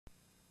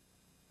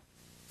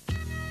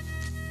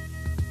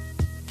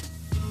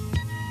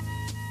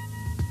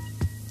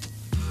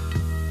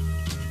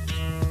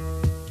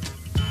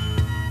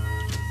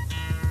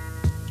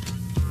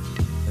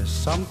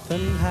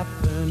something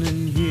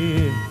happening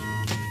here.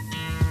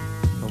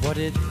 But what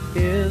it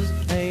is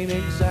ain't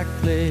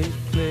exactly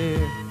clear.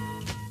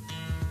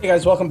 Hey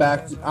guys, welcome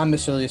back. I'm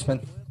Mr.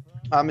 Leisman.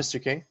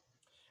 Mr. King.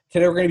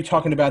 Today we're going to be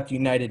talking about the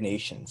United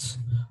Nations.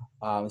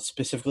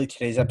 Specifically,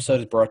 today's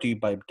episode is brought to you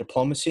by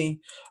diplomacy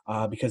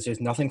because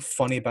there's nothing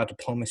funny about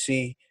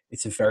diplomacy.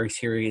 It's a very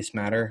serious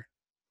matter.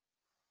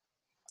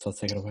 So let's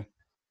take it away.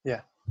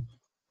 Yeah.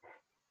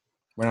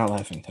 We're not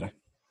laughing today.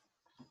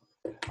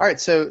 All right,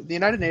 so the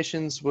United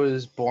Nations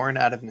was born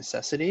out of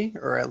necessity,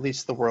 or at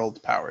least the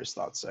world powers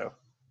thought so.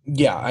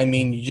 Yeah, I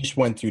mean, you just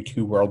went through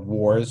 2 world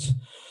wars.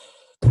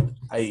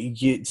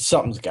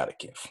 Something's got to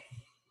give.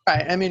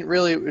 Right. I mean,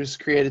 really, it was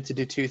created to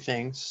do 2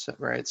 things,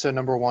 right? So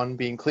number 1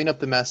 being clean up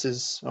the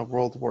messes of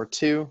World War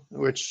II,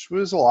 which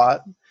was a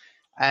lot,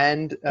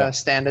 and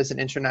stand as an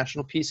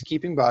international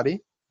peacekeeping body,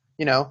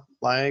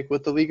 like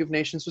what the League of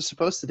Nations was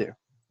supposed to do.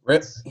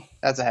 RIP.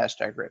 That's a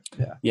hashtag RIP.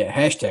 Yeah. Yeah,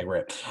 hashtag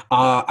RIP.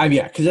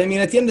 Because I mean,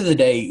 at the end of the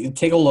day,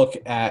 take a look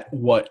at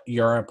what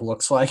Europe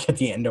looks like at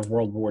the end of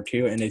World War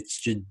II, and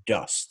it's just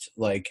dust.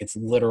 Like, it's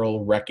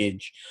literal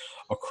wreckage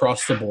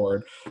across the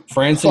board.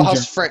 France and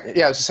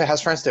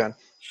how's France doing?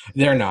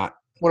 They're not.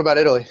 What about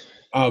Italy?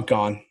 Oh,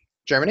 gone.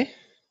 Germany?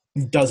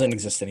 Doesn't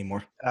exist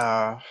anymore.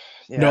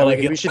 No,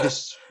 we should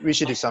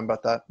do something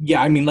about that.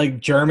 Yeah, I mean, like,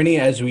 Germany,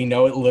 as we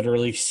know it,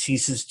 literally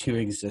ceases to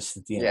exist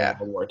at the end of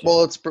World War II.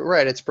 Well,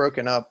 it's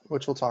broken up,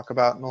 which we'll talk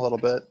about in a little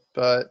bit.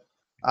 But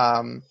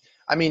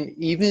I mean,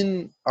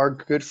 even our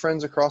good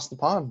friends across the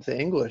pond, the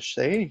English,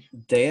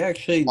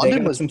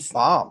 London was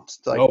bombed.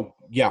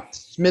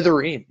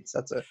 Smithereens.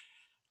 That's it.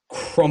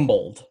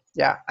 Crumbled.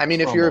 Yeah, I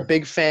mean, if you're a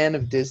big fan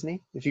of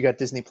Disney, if you got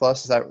Disney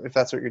Plus, if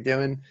that's what you're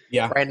doing,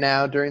 right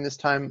now during this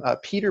time,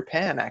 Peter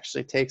Pan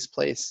actually takes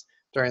place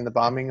during the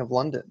bombing of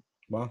London.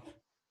 Wow.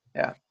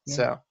 Yeah.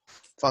 So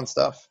fun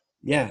stuff.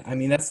 Yeah, I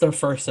mean, that's the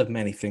first of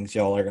many things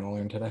y'all are going to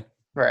learn today.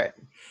 Right.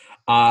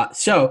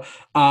 So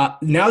now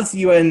that the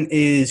UN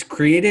is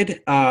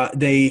created,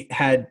 they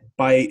had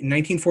by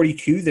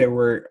 1942 there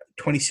were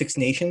 26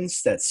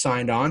 nations that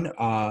signed on,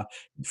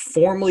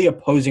 formally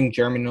opposing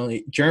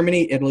Germany,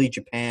 Italy,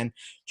 Japan,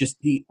 just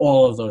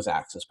all of those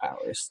Axis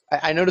powers.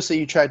 I noticed that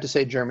you tried to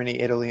say Germany,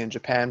 Italy, and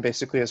Japan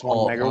basically as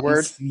one mega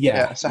word.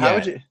 Yeah. So how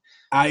would you?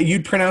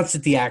 You'd pronounce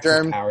it the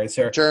Axis powers.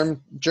 Or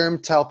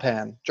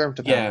Germ-Talpan.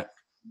 Yeah.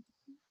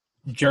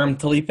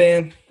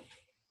 Germ-Talipan.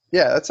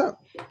 Yeah,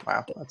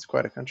 wow, that's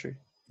quite a country.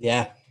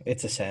 Yeah,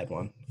 it's a sad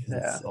one.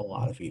 It's a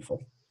lot of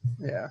evil.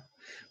 Yeah.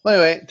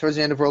 Well, anyway, towards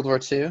the end of World War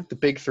II, the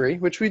Big Three,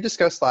 which we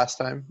discussed last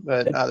time,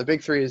 but the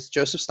Big Three is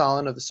Joseph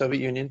Stalin of the Soviet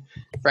Union,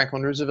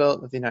 Franklin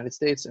Roosevelt of the United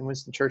States, and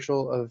Winston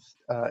Churchill of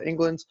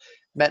England,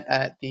 met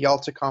at the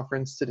Yalta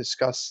Conference to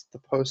discuss the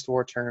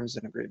post-war terms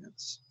and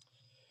agreements.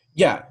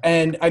 Yeah,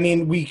 and I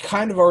mean, we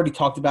kind of already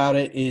talked about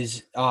it,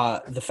 is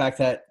the fact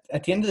that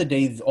at the end of the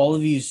day, all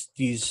of these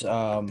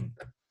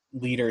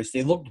leaders,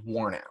 they looked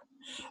worn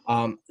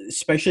out,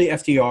 especially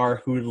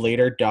FDR, who would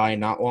later die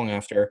not long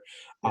after,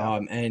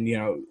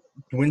 and,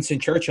 Winston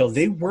Churchill,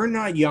 they were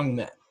not young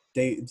men.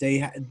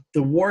 The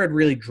war had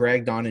really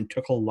dragged on and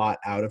took a lot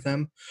out of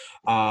them.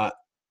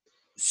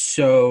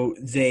 So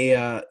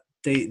they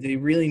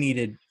really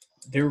needed.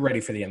 They were ready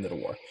for the end of the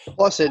war.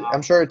 Plus,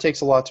 I'm sure it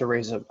takes a lot to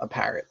raise a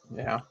parrot.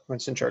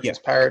 Winston Churchill's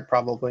parrot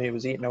probably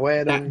was eating away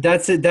at him.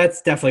 That's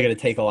definitely going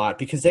to take a lot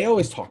because they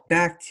always talk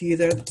back to you.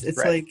 It's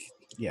like,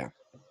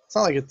 it's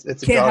not like it's a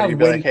dog. You'd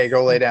be like, hey,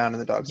 go lay down,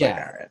 and the dog's like,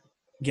 all right.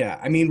 Yeah,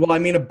 I mean,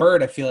 a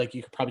bird, I feel like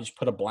you could probably just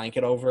put a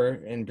blanket over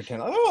and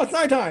pretend, oh, it's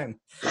nighttime.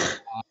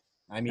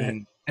 I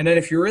mean, and then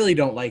if you really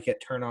don't like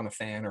it, turn on a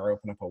fan or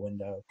open up a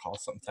window, call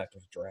some type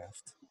of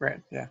draft. Right,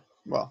 yeah.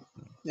 Well,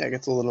 yeah, it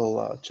gets a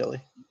little chilly.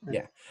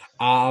 Right?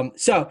 Yeah.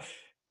 So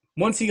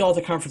once the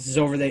Yalta Conference is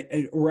over,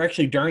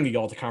 during the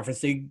Yalta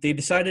Conference, they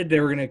decided they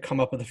were going to come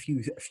up with a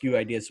few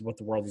ideas of what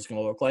the world was going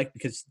to look like,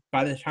 because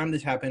by the time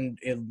this happened,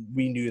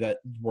 we knew that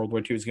World War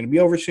II was going to be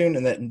over soon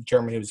and that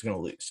Germany was going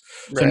to lose.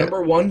 Right. So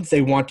number 1,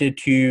 they wanted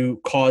to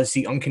cause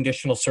the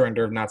unconditional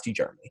surrender of Nazi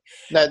Germany.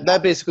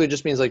 That basically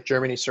just means like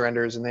Germany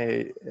surrenders and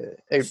they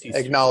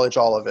acknowledge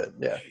all of it.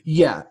 Yeah.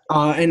 Yeah,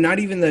 and not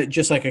even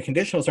just like a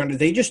conditional surrender.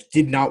 They just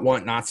did not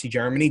want Nazi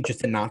Germany,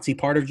 just the Nazi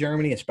part of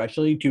Germany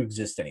especially, to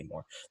exist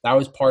anymore. That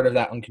was part of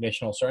that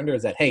unconditional surrender,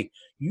 is that, hey,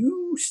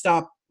 you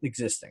stop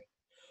existing.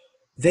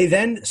 They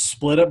then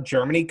split up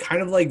Germany,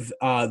 kind of like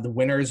the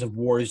winners of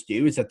wars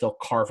do, is that they'll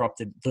carve up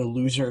the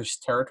losers'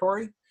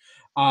 territory.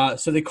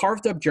 So they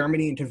carved up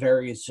Germany into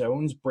various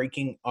zones,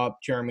 breaking up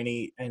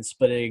Germany and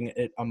splitting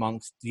it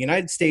amongst the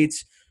United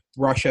States,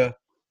 Russia,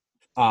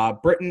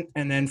 Britain,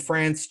 and then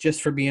France,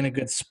 just for being a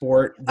good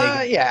sport.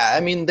 I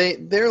mean,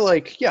 they're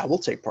like, we'll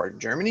take part in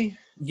Germany.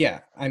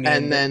 Yeah, I mean,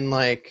 and then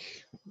like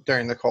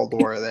during the Cold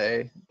War,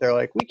 they're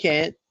like, we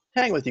can't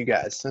hang with you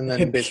guys, and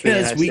then basically the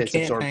United States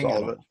absorbs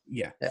all of it.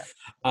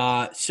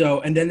 Yeah. So,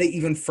 and then they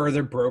even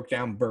further broke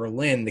down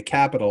Berlin, the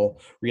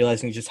capital,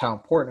 realizing just how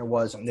important it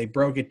was, and they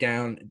broke it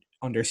down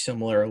under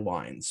similar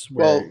lines.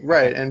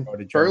 Right, and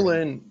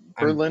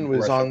Berlin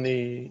was on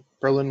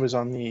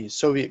the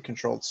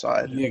Soviet-controlled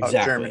side of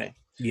Germany.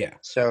 Yeah.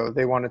 So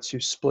they wanted to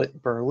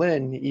split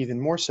Berlin even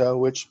more so,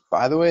 which,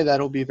 by the way,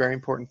 that'll be a very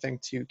important thing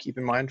to keep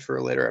in mind for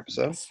a later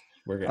episode. Yes.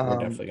 We're Um,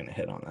 definitely going to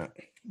hit on that.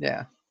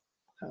 Yeah.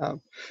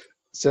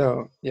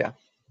 So, yeah.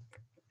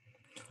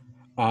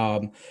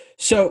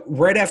 So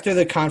right after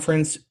the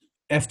conference,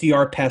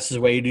 FDR passes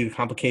away due to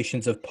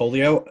complications of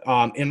polio.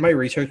 In my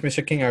research,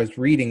 Mr. King, I was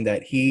reading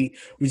that he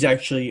was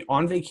actually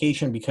on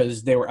vacation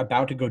because they were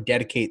about to go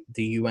dedicate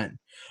the UN.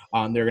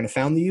 They're going to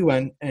found the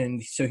UN,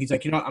 and so he's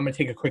like, you know what, I'm going to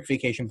take a quick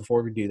vacation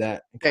before we do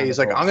that. Yeah, he's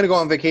like, I'm going to go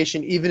on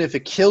vacation even if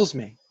it kills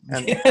me.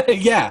 And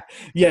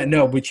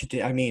no, which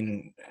I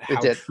mean, how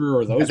it did. true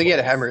are those? I think he had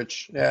a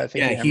hemorrhage. Yeah, I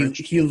think he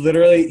hemorrhaged. He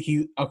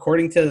literally,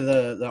 according to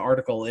the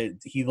article,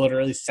 he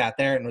literally sat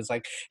there and was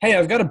like, "Hey,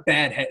 I've got a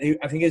bad head."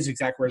 I think his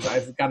exact words,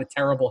 "I've got a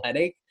terrible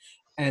headache,"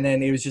 and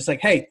then it was just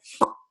like, "Hey,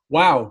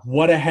 wow,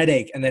 what a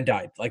headache," and then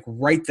died. Like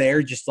right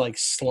there, just like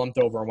slumped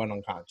over and went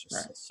unconscious.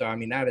 Right. So I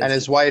mean, that is. And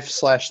his wife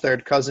 /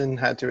 third cousin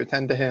had to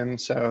attend to him,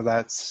 so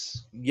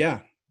that's.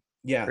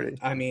 Yeah,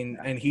 I mean,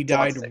 and he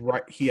died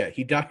right. Yeah,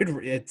 he died.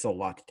 It's a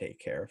lot to take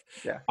care of.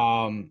 Yeah.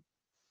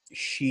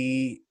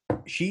 She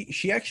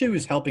actually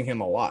was helping him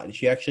a lot.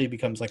 She actually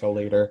becomes like a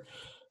later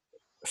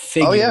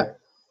figure. Oh yeah,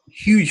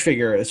 huge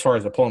figure as far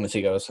as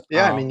diplomacy goes.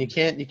 Yeah, I mean, you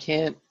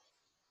can't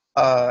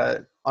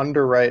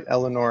underwrite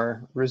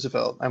Eleanor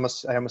Roosevelt. I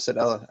almost said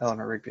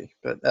Eleanor Rigby,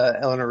 but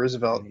Eleanor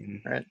Roosevelt,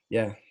 right?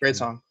 Yeah, great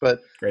song. But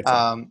great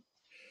song.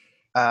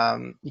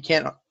 You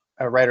can't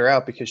write her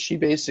out because she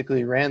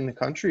basically ran the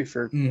country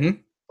for the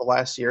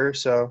last year or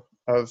so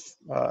of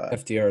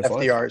FDR's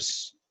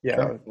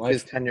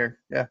his tenure.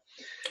 Yeah.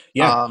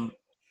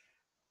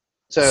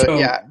 So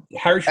yeah,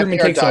 Harry Truman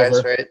FDR takes dies,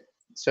 over. right?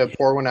 So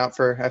pour one out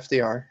for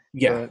FDR.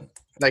 Yeah, but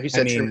like you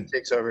said, Truman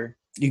takes over.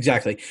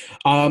 Exactly.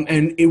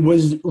 And it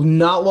was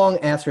not long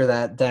after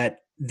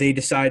that they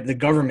decided, the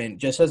government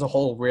just as a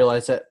whole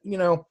realized that,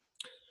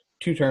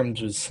 2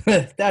 terms was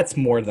that's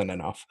more than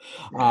enough.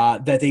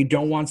 That they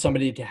don't want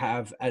somebody to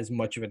have as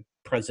much of a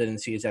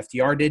presidency as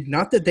FDR did.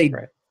 Not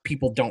that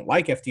people don't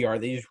like FDR.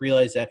 They just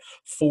realize that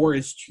 4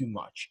 is too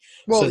much.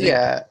 Well,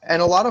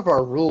 and a lot of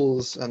our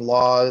rules and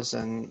laws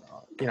and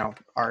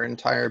our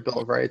entire Bill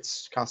of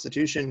Rights,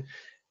 Constitution,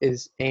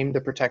 is aimed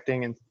at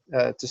protecting and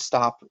to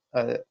stop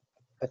a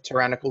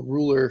tyrannical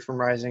ruler from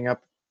rising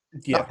up.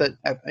 Yeah. Not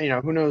that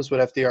who knows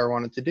what FDR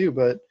wanted to do,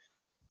 but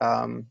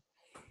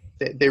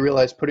they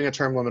realized putting a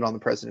term limit on the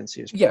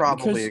presidency is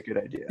probably a good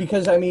idea.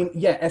 Because I mean,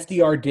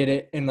 FDR did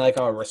it in like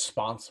a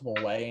responsible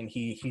way, and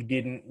he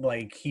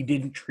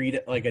didn't treat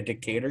it like a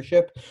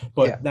dictatorship,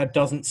 but that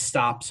doesn't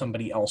stop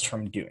somebody else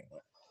from doing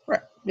it.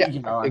 Right.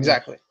 Yeah.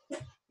 Exactly.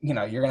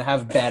 You're gonna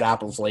have bad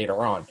apples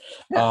later on.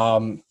 Yeah.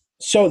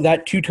 So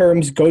that 2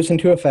 terms goes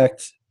into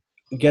effect,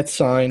 gets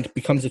signed,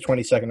 becomes the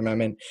 22nd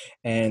Amendment,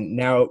 and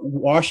now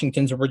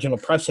Washington's original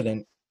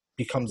precedent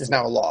is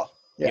now a law.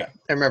 Yeah.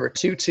 And remember,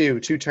 2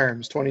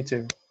 terms,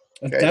 22.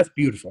 Okay? That's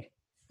beautiful.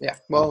 Yeah.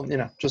 Well,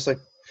 just like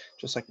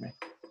me.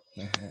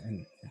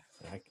 And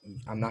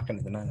I'm not going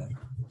to deny that.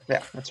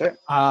 Yeah, that's right.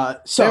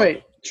 So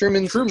anyway,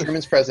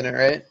 Truman's president,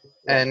 right?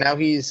 And now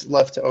he's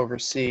left to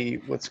oversee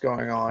what's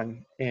going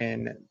on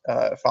in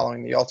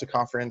following the Yalta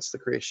Conference, the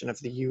creation of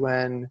the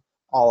UN,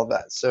 all of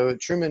that. So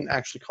Truman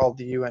actually called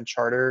the UN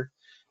Charter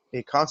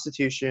a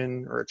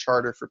constitution or a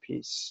charter for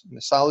peace, and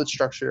a solid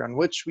structure on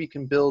which we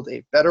can build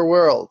a better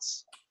world.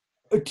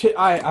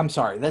 I'm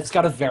sorry, that's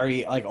got a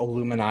very like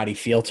Illuminati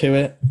feel to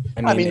it.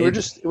 I mean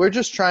we're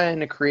just trying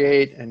to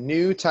create a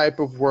new type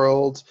of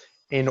world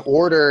in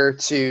order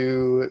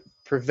to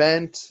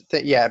prevent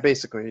that. Yeah,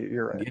 basically,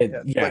 you're right.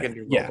 Like a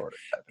new world order.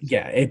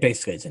 Yeah, it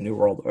basically is a new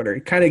world order.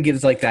 It kind of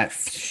gives like that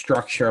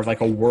structure of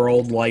like a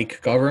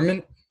world-like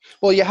government.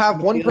 Well, you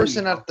have one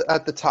person at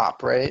the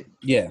top, right?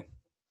 Yeah.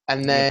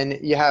 And then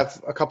you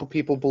have a couple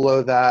people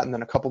below that, and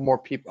then a couple more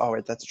people. Oh,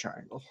 wait, that's a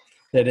triangle.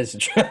 That is a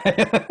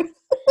triangle.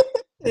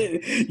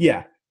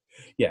 Yeah.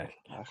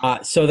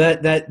 So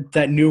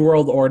that New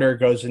World Order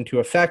goes into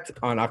effect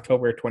on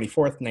October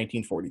 24th,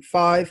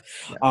 1945.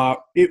 Yeah.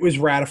 It was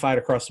ratified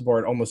across the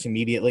board almost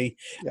immediately.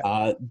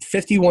 Yeah.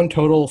 51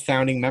 total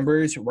founding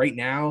members. Right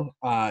now,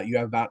 you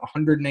have about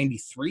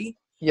 193.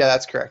 Yeah,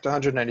 that's correct.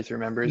 193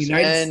 members.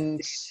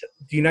 The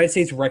United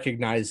States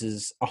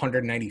recognizes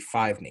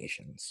 195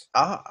 nations.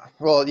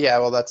 Well,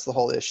 that's the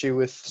whole issue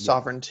with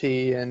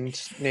sovereignty and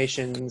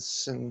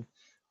nations and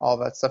all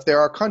that stuff.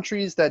 There are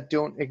countries that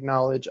don't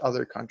acknowledge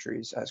other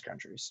countries as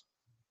countries,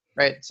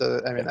 right?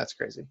 So, I mean, that's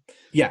crazy.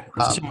 Yeah.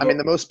 I mean,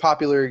 the most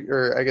popular,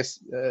 or I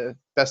guess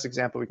best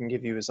example we can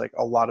give you is like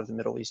a lot of the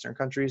Middle Eastern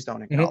countries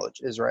don't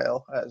acknowledge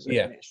Israel as a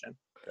nation.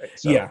 Right?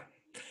 So,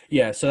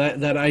 Yeah, so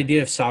that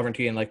idea of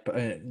sovereignty and like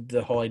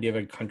the whole idea of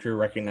a country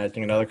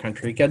recognizing another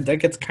country, that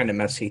gets kind of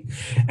messy.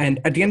 And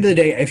at the end of the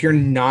day, if you're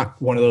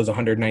not one of those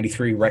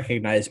 193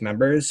 recognized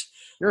members,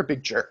 you're a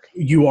big jerk.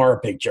 You are a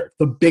big jerk,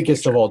 the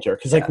biggest of all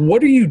jerks. Because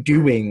what are you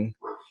doing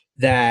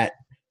that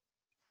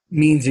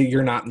means that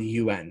you're not in the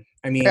UN?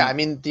 I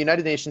mean, the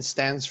United Nations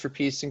stands for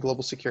peace and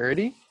global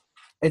security.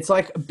 It's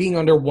like being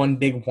under one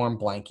big warm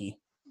blankie.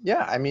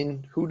 Yeah, I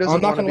mean, who I'm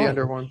doesn't not want to gonna be lie.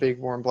 under one big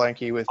warm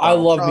blankie with I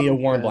Donald love me a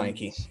Trump warm and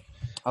blankie.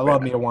 I right,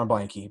 love me a warm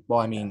blankie. Well,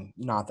 I mean,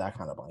 not that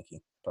kind of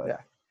blankie, but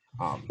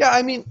yeah. Yeah,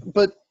 I mean,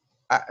 but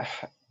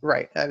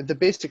right, the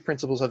basic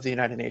principles of the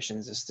United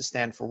Nations is to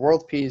stand for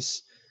world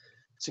peace,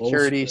 world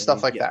security, stuff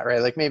security, like yeah. that,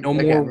 right? Like No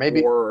maybe more again,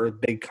 maybe war or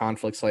big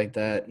conflicts like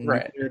that.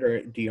 right.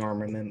 Nuclear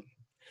dearmament.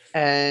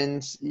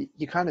 And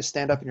you kind of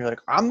stand up and you're like,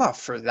 I'm not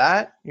for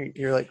that.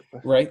 You're like,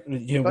 Right?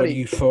 Yeah, what are buddy,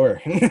 you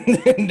for?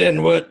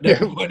 Then what?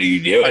 Then what are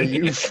you doing?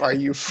 are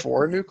you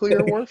for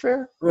nuclear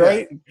warfare? Yeah.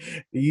 Right?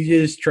 Are you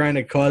just trying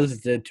to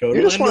cause the You're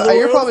total just end of the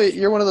world?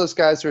 you're one of those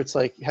guys where it's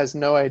like has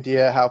no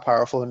idea how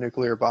powerful a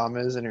nuclear bomb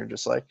is, and you're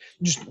just like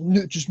just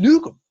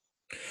nuke them,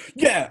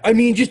 Yeah, I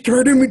mean, just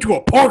turn him into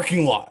a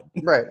parking lot.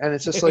 right? And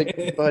it's just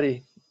like,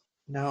 buddy,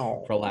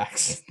 no,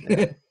 Relax. yeah,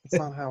 that's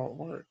not how it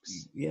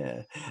works.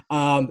 Yeah.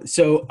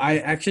 So I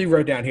actually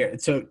wrote down here.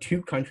 So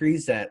two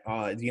countries that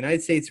the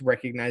United States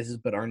recognizes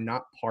but are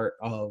not part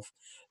of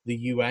the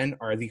UN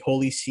are the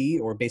Holy See,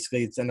 or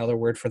basically it's another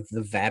word for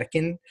the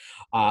Vatican,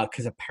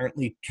 because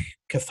apparently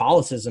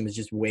Catholicism is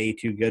just way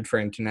too good for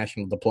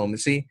international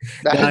diplomacy.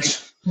 Like,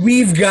 That's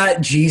we've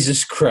got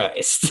Jesus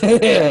Christ.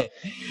 yeah.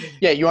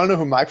 You want to know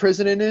who my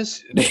president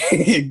is?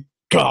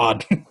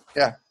 God.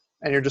 Yeah,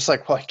 and you're just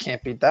like, well, I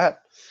can't beat that.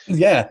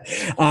 Yeah.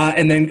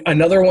 And then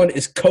another one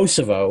is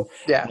Kosovo,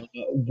 Yeah,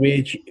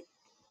 which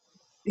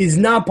is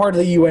not part of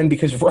the UN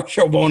because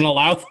Russia won't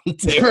allow them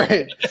to.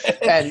 right.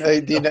 And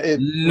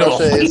No.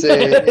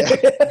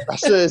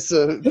 Russia is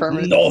a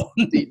permanent No.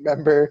 seat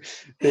member.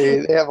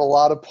 They have a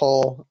lot of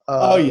pull.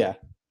 Oh, yeah.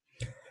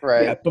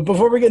 Right. Yeah, but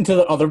before we get into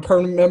the other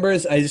permanent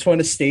members, I just want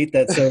to state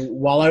that. So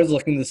while I was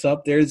looking this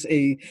up, there's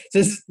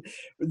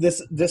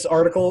this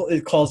article.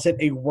 It calls it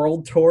a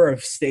world tour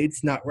of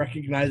states not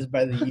recognized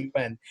by the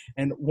UN,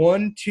 and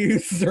 1, 2,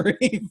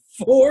 3,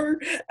 4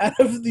 out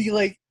of the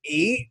like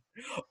 8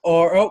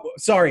 are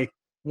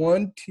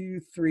 1,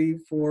 2, 3,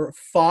 4,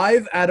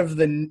 5 out of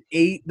the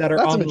 8 that are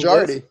That's on a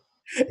majority.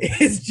 the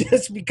list is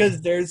just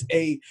because there's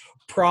a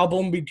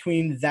problem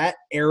between that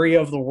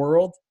area of the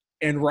world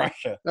and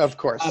Russia. Of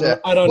course, I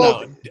don't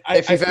know.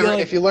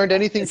 If you learned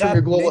anything from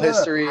your global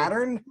history,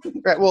 pattern?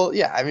 right? Well,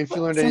 yeah. I mean, if you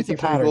learned Sense anything of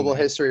from your pattern, global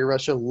man. history,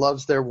 Russia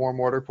loves their warm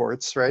water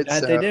ports, right?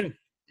 That they do.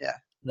 Yeah.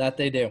 That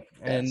they do.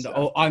 Yeah, And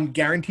so- I'm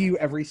guarantee you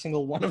every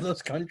single one of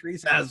those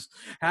countries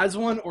has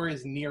one or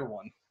is near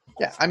one.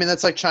 Yeah, I mean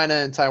that's like China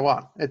and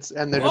Taiwan. They're just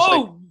like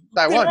Taiwan.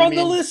 They're You on the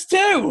mean list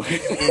too.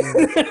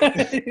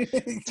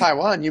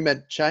 Taiwan? You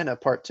meant China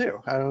Part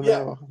 2. I don't Yeah.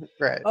 know.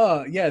 Right.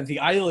 Yeah, the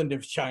island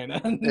of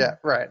China. Yeah.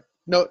 Right.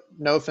 No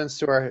offense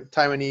to our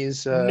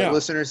Taiwanese No.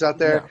 listeners out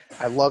there.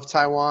 I love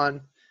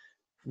Taiwan.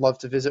 Love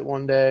to visit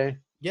one day.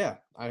 Yeah.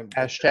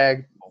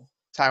 Hashtag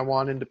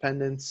Taiwan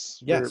independence.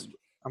 Yes.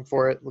 I'm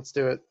for it. Let's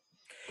do it.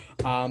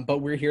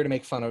 But we're here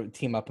to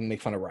team up and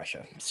make fun of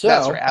Russia. So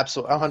That's right.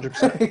 Absolutely.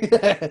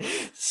 100%.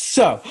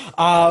 So,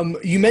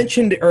 you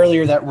mentioned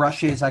earlier that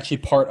Russia is actually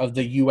part of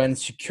the UN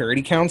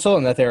Security Council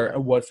and that they're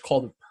what's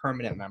called a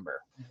permanent member.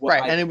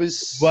 Right. And it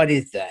was what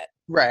is that?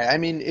 right. I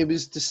mean, it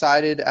was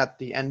decided at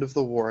the end of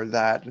the war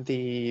that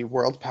the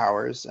world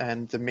powers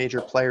and the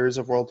major players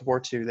of World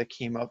War II that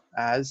came up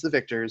as the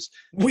victors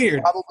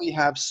Weird. probably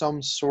have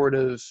some sort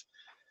of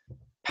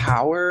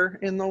power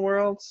in the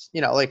world,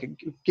 like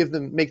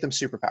make them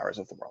superpowers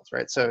of the world,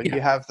 right? So Yeah.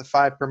 you have the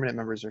 5 permanent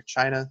members are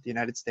China, the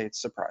United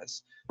States,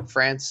 surprise,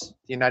 France,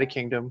 the United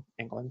Kingdom,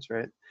 England,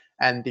 right,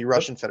 and the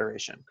Russian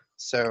Federation.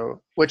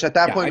 So, which at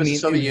that point was the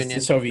Soviet Union.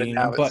 The Soviet but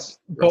Union, now but it's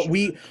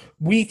Russia.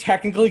 we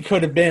technically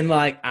could have been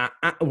like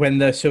when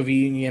the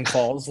Soviet Union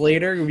falls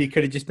later, we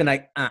could have just been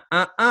like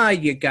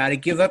you got to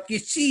give up your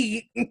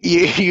seat.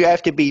 You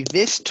have to be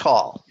this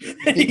tall.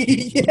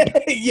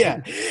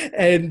 yeah,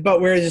 but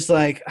we're just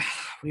like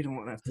we don't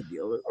want to have to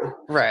deal with it.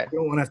 Right. We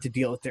don't want to have to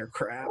deal with their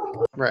crap.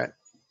 Right.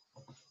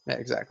 Yeah,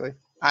 exactly.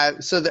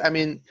 So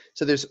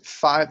there's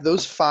 5.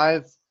 Those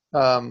 5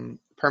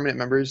 permanent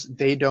members.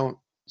 They don't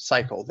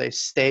cycle. They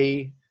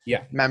stay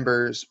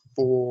members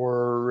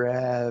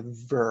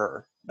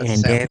forever.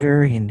 Endeavor.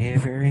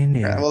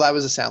 Right. Well, that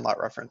was a Sandlot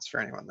reference for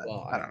anyone that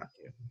I don't know.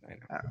 I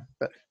don't know.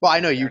 But I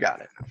know you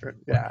got it. I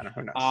don't know.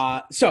 Who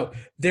knows? So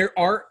there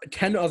are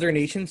 10 other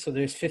nations. So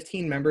there's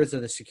 15 members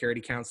of the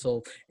Security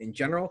Council in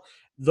general.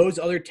 Those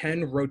other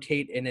 10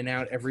 rotate in and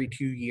out every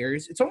 2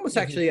 years. It's almost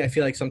actually, I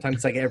feel like sometimes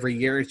it's like every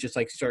year. It's just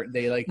like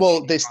they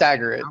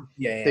stagger it.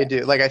 Yeah, they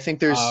do. Like I think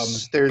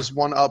there's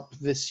one up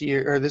this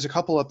year, or there's a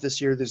couple up this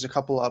year. There's a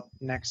couple up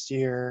next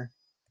year,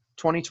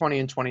 2020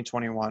 and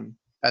 2021.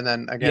 And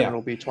then again,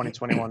 it'll be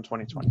 2021,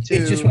 2022.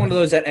 It's just one of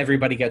those that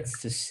everybody gets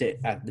to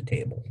sit at the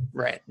table.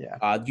 Right.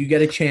 Yeah. You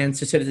get a chance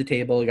to sit at the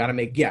table. You got to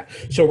make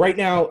So right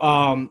now,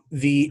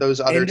 those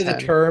other end 10. Of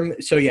the term.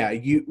 So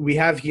we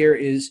have here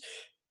is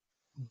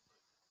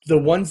the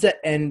ones that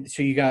end.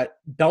 So you got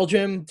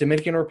Belgium,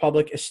 Dominican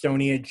Republic,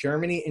 Estonia,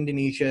 Germany,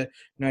 Indonesia,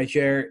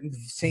 Niger,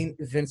 St.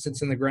 Vincent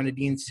and the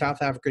Grenadines,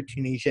 South Africa,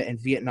 Tunisia, and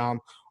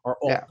Vietnam are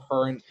all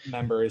current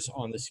members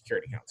on the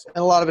Security Council.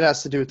 And a lot of it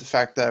has to do with the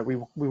fact that we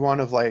want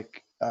to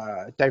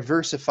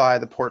diversify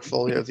the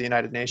portfolio of the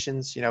United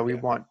Nations. You know, we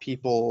want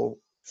people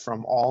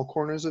from all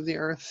corners of the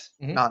earth,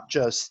 Mhm. not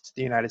just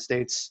the United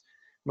States,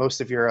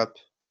 most of Europe,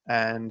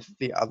 and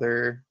the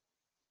other,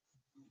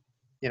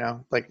 you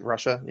know, like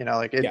Russia, you know,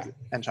 like it, Yeah.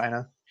 and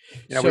China.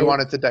 You know, we So-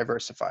 wanted to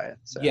diversify it.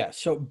 So. Yeah,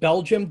 so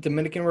Belgium,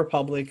 Dominican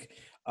Republic,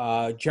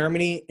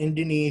 Germany,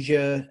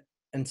 Indonesia,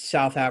 and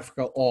South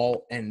Africa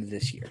all end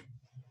this year.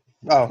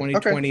 Oh,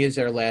 2020 okay. is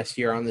their last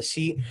year on the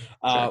seat,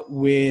 Sure.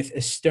 with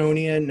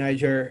Estonia,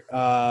 Niger,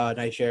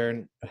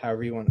 and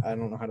however you want, I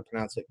don't know how to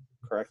pronounce it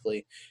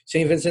correctly.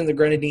 St. Vincent and the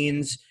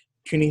Grenadines,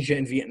 Tunisia,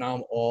 and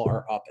Vietnam all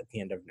are up at the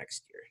end of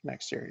next year.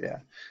 Next year, yeah.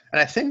 And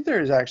I think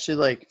there's actually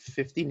like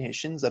 50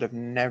 nations that have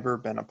never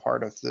been a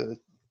part of the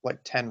like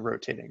 10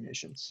 rotating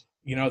nations.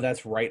 You know,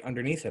 that's right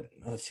underneath it.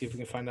 Let's see if we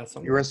can find out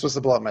something. You weren't supposed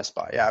to blow up my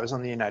spot. Yeah, I was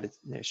on the United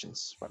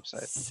Nations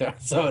website.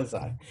 So is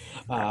I.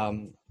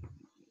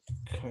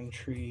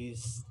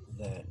 Countries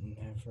that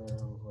never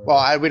were.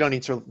 Well, we don't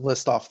need to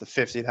list off the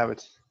 50. That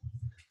would.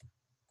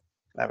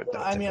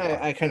 I mean,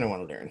 I kind of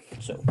want to learn.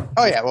 So.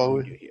 Oh yeah, well,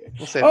 we do here.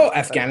 we'll save Oh, it.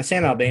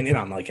 Afghanistan, Albania.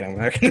 I'm not going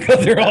to go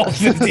through all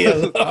 50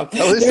 of them. At least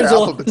they're There's a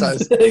lot-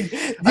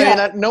 alphabetized.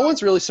 Yeah. I mean, no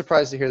one's really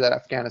surprised to hear that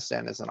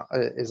Afghanistan is on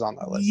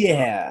that list.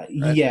 Yeah,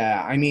 Right?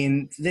 yeah. I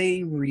mean,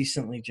 they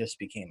recently just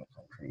became a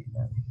country.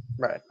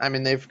 Right. I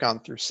mean, they've gone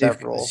through They've-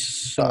 several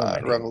so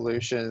many.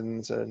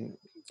 revolutions and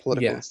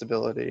political Yeah.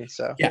 instability.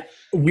 So Yeah.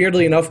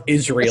 Weirdly enough,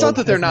 Israel It's not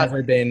that they're has not-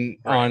 never been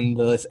on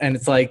the list, and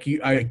it's like,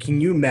 can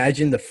you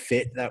imagine the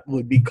fit that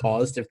would be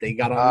caused if they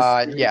got on?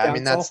 The Security yeah, I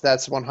mean Council?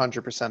 that's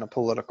 100% a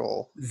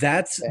political.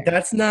 That's thing.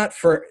 that's not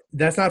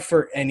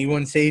for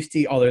anyone's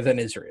safety other than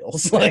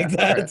Israel's. Like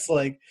Yeah, that's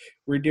like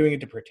we're doing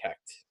it to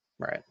protect.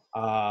 Right.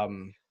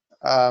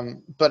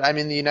 But I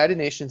mean, the United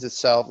Nations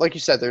itself, like you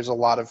said, there's a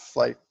lot of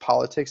like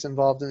politics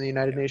involved in the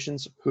United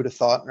Nations. Who'd have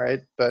thought, right?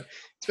 But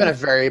it's been a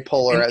very an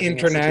polarizing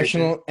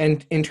institution.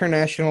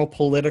 international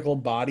political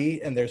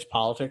body, and there's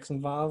politics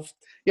involved.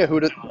 Yeah,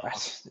 who'd have?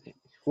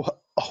 What?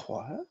 Oh,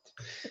 what?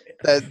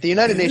 The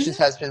United Nations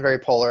has been very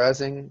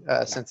polarizing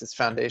since its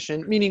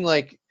foundation. Meaning,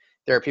 like,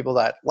 there are people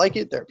that like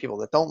it, there are people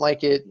that don't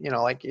like it. You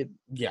know, like it.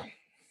 Yeah.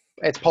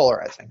 It's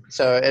polarizing.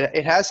 So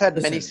it has had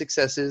many Listen.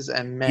 successes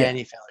and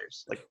many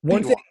failures. Like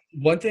One big thing,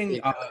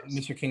 Big failures.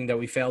 Mr. King, that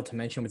we failed to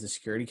mention with the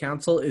Security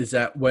Council is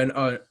that when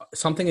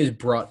something is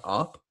brought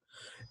up,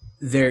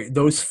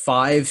 those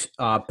 5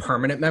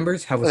 permanent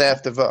members have they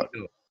have to vote.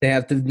 They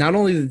have to, not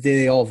only do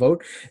they all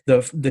vote,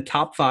 the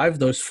top 5,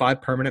 those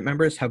 5 permanent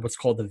members have what's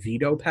called the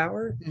veto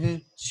power.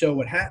 Mhm. So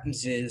what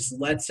happens is,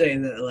 let's say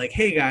that, like,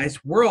 hey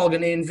guys, we're all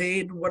going to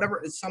invade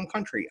whatever, some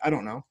country, I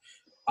don't know.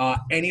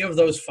 Any of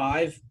those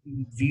 5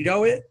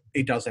 veto it,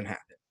 it doesn't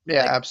happen.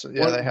 Yeah, Like,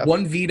 absolutely. Yeah, they have.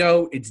 One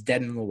veto, it's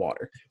dead in the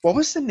water. What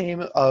was the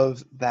name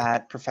of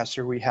that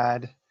professor we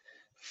had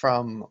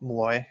from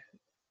Malloy?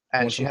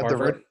 And One she from had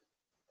Harvard.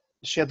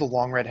 the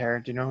long red hair.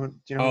 Do you know? Who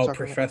I'm Oh, talking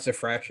Professor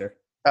Frasher.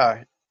 about?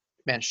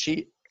 Man,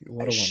 she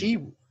What a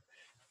woman.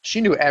 she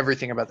knew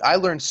everything about. I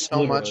learned so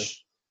Literally.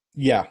 much.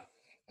 Yeah.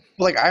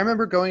 Like I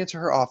remember going into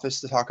her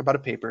office to talk about a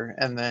paper,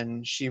 and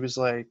then she was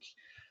like,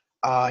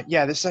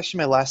 "Yeah, this is actually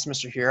my last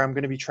semester here. I'm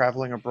going to be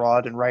traveling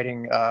abroad and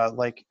writing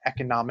like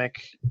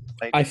economic."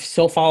 Like, I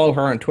still follow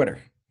her on Twitter.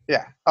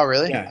 yeah. Oh,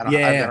 really? Yeah, I don't know.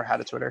 yeah, I've yeah. never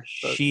had a Twitter.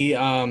 But,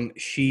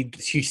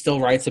 She still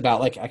writes about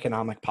like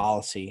economic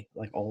policy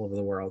like all over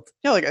the world.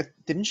 yeah, like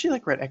didn't she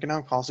like write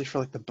economic policy for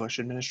like the Bush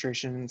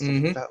administration and stuff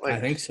like that? Like, I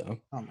think so.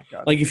 Oh my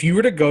god. Like if you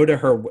were to go to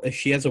her,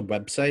 she has a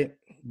website,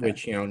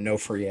 which no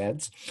free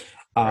ads.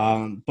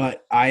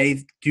 But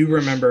I do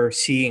remember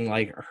seeing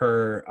like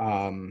her.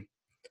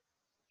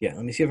 Yeah,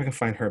 let me see if I can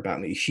find her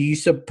about me. She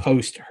used to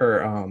post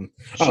her.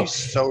 She's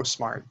so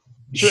smart.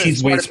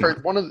 She's way Smartest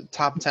smart. one of the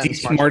top 10 The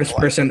smartest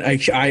people person.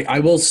 I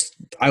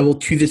will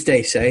to this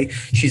day say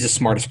she's the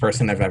smartest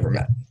person I've ever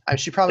met.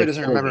 She probably Like,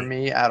 doesn't remember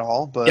totally. me at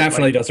all, but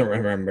Definitely doesn't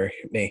remember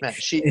me. man,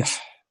 she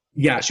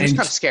Yeah, was kind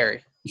of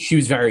scary. she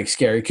was very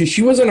scary because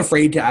she wasn't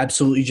afraid to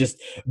absolutely just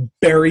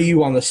bury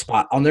you on the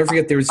spot. I'll never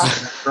forget there was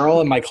this girl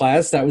in my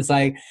class that was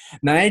like,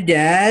 my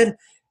dad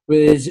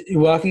was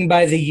walking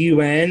by the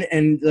UN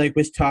and like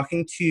was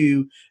talking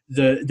to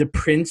the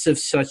prince of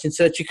such and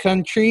such a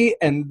country,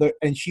 and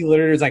she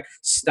literally was like,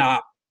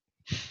 stop.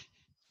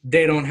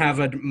 They don't have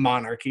a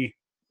monarchy.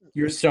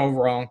 You're so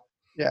wrong.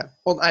 Yeah.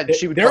 Well,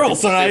 she would. They're tell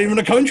also people not to- even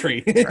a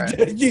country.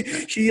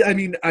 Right. she I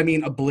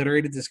mean,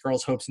 obliterated this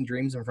girl's hopes and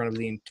dreams in front of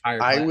the entire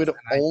class. I would and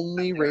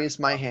only raise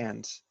my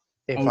hand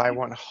if Oh, I you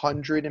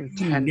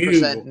 110% knew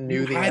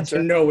you the had answer,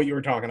 to know what you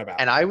were talking about.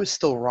 and I was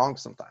still wrong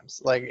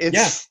sometimes. Like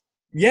it's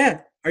Yeah.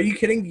 Are you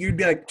kidding? You'd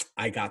be like,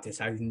 I got this.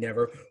 I've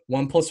never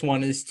 1 +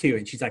 1 is 2.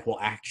 And she's like, well,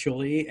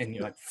 actually, and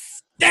you're like,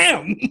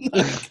 damn.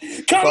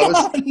 Come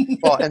on.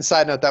 well. And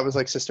side note, that was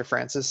like Sister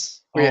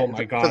Francis. Oh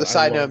my God, For the I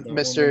side love note,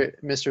 that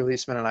Mr.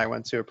 Leisman and I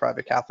went to a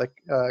private Catholic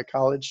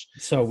college.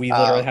 So we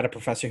literally had a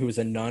professor who was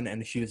a nun,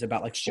 and she was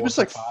about like 4 She was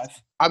or like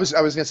 5. I was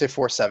gonna say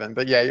 4'7",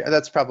 but yeah,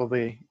 that's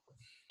probably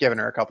giving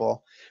her a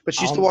couple. But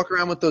she used to walk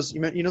around with those,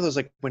 you know, those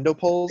like window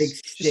poles. Big She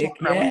used to stick,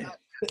 walk around with yeah.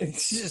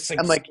 It's just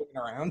And, like, spinning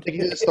around. you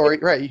hear the story,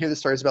 right? You hear the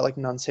stories about like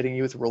nuns hitting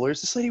you with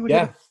rulers. This lady would hit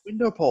Yeah. us with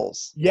window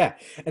poles. Yeah,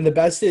 and the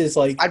best is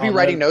like I'd be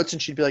writing notes,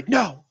 and she'd be like,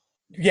 "No."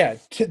 Yeah,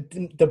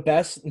 the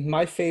best.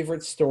 My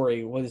favorite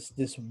story was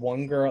this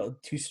one girl.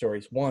 Two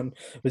stories. One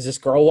was this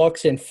girl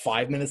walks in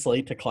 5 minutes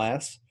late to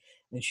class,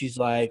 and she's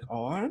like,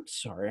 "Oh, I'm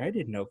sorry, I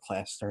didn't know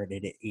class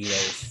started at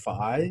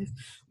 8:05."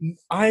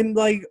 I'm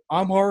like,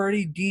 I'm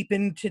already deep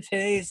into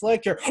today's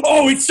lecture.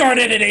 Oh, it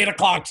started at 8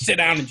 o'clock. Sit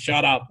down and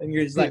shut up. And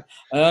you're just like,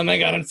 oh my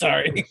god, I'm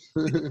sorry.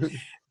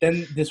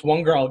 Then this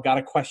one girl got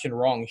a question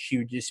wrong. She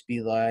would just be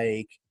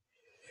like,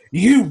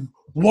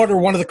 what are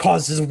one of the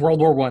causes of World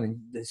War I? And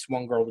this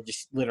one girl would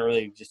just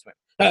literally just went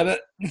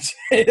like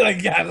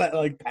have that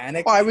like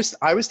panic. Oh,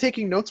 I was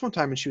taking notes one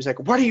time, and she was like,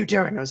 "What are you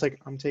doing?" I was like,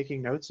 "I'm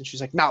taking notes," and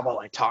she's like, "Not while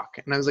I talk."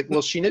 And I was like,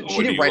 "Well, she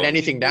didn't write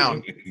anything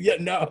down." Yeah,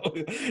 no,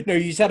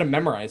 you just had to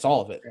memorize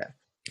all of it. Yeah.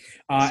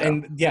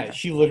 And yeah,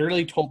 she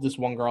literally told this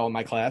one girl in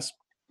my class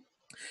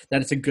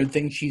that it's a good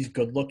thing she's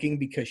good looking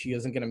because she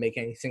isn't going to make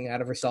anything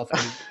out of herself.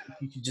 And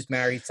she should just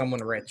marry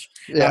someone rich.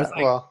 Yeah. I was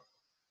like, Well.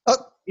 Oh,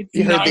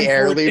 you heard the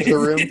air leave the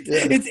room.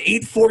 It's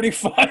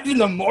 8:45 in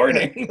the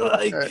morning.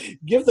 Like,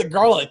 give the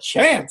girl a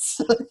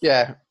chance.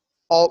 Yeah.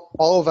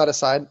 All of that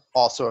aside,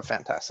 also a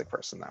fantastic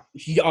person though.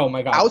 Oh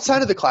my god!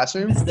 Outside of the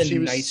classroom, she was the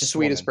nicest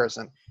sweetest woman.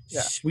 person.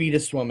 Yeah.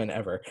 Sweetest woman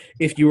ever.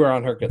 If you were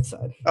on her good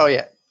side. Oh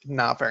yeah,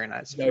 not very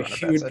nice. No,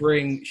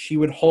 she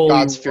would holy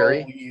God's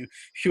fury. You.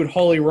 She would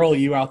holy roll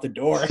you out the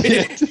door. He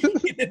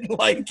didn't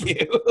like you.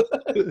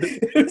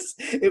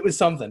 It was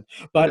something.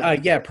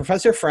 But yeah,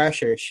 Professor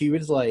Frasher. She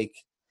was like.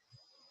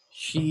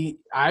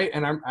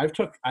 I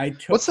took.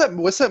 What's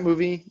that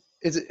movie?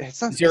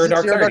 It's not Zero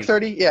Dark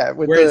 30? Yeah,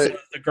 with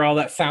the girl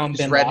that found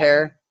Ben red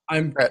hair.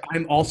 I'm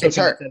also it's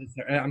her.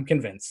 I'm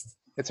convinced.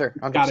 It's her.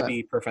 100%. Gotta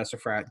be Professor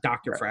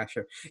Dr.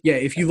 Frasher. Yeah,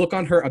 if you look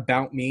on her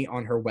About Me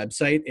on her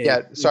website.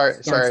 Sorry,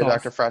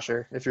 Dr.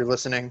 Frasher, if you're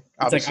listening.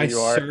 Obviously, you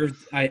are.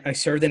 I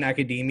served in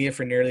academia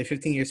for nearly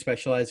 15 years,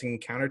 specializing in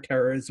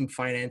counterterrorism,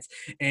 finance,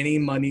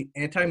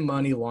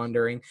 anti-money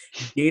laundering,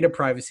 data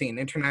privacy, and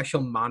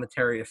international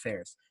monetary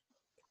affairs.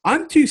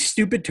 I'm too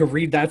stupid to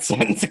read that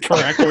sentence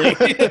correctly.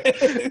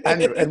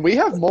 and we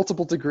have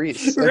multiple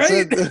degrees.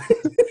 Right?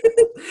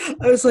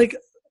 I was like,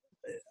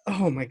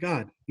 oh my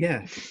god,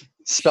 yeah.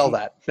 Spell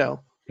that.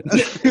 No. I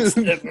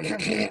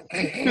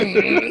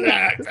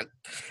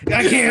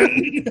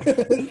can't.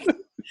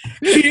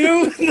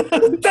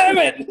 Damn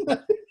it.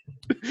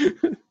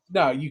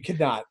 No, you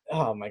cannot.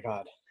 Oh my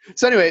god.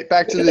 So anyway,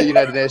 back to the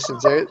United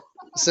Nations, right?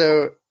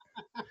 So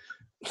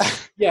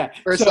yeah.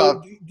 First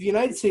off, the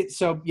United States.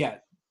 So yeah.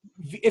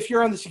 If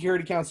you're on the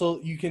Security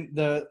Council,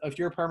 if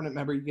you're a permanent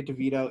member, you get to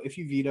veto. If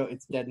you veto,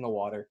 it's dead in the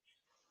water.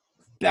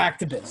 Back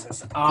to business.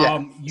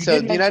 So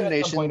the United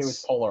Nations, it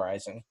was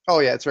polarizing. Oh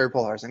yeah, it's very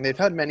polarizing. They've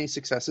had many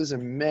successes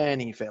and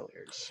many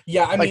failures.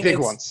 Yeah, I mean big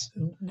ones.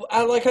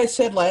 Like I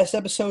said last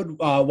episode,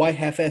 why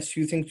half-ass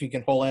two things? You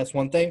can whole-ass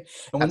one thing.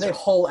 And when they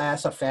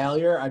whole-ass a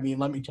failure, I mean,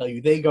 let me tell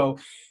you, they go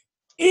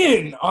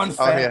in on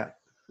failure.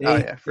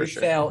 They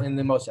fail in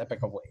the most epic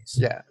of ways.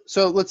 Yeah.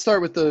 So let's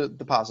start with the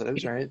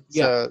positives, right?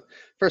 Yeah.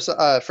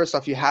 So first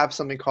off, you have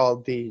something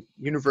called the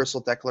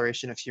Universal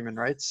Declaration of Human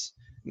Rights.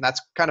 And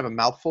that's kind of a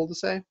mouthful to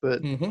say,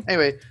 but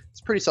anyway,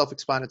 it's pretty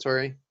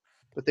self-explanatory.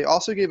 But they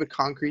also gave a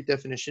concrete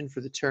definition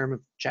for the term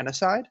of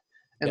genocide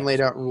and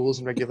laid out rules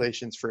and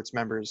regulations for its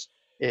members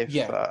if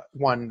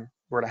one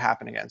were to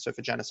happen again. So if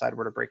a genocide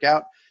were to break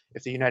out,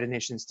 if the United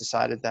Nations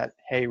decided that,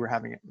 hey, we're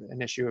having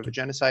an issue of a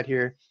genocide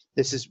here,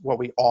 this is what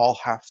we all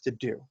have to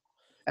do.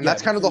 And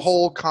that's kind of the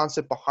whole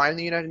concept behind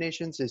the United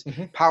Nations is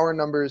power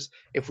numbers.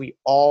 If we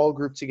all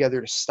group together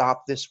to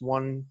stop this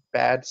one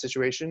bad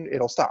situation,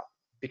 it'll stop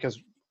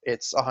because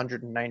it's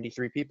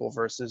 193 people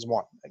versus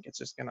one. Like it's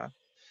just gonna.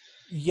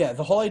 Yeah,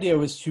 the whole idea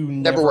was to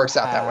never works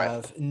out that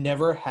way.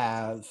 Never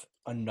have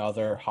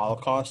another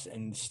Holocaust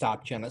and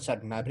stop genocide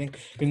from happening.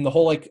 And the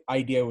whole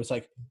idea was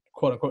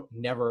quote unquote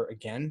never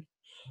again.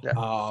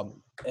 Yeah.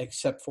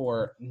 Except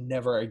for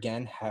never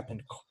again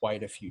happened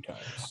quite a few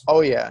times.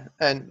 Oh yeah,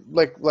 and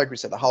like we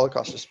said, the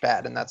Holocaust was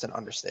bad, and that's an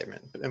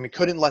understatement. And we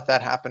couldn't let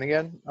that happen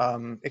again.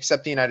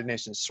 Except the United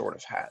Nations sort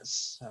of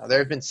has. There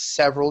have been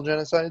several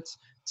genocides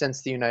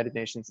since the United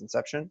Nations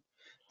inception.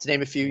 To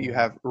name a few, you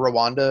have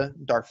Rwanda,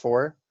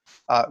 Darfur,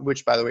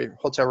 which, by the way,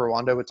 Hotel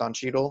Rwanda with Don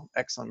Cheadle,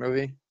 excellent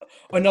movie.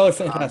 Another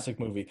fantastic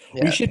movie.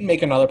 Yeah. We should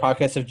make another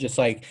podcast of just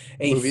a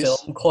movies?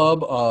 Film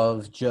club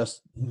of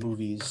just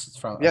movies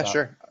from. Yeah,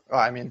 sure.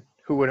 I mean,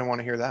 who wouldn't want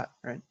to hear that,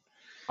 right?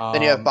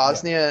 Then you have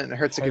Bosnia and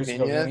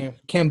Herzegovina,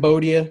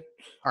 Cambodia,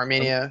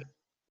 Armenia,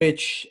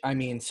 which I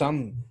mean,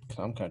 some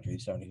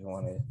countries don't even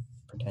want to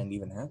pretend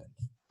even happened.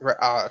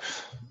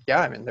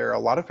 Yeah, I mean, there are a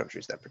lot of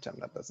countries that pretend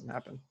that doesn't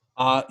happen.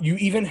 You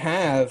even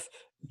have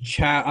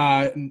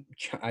I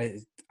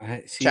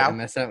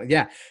messed up.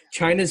 Yeah,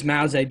 China's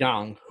Mao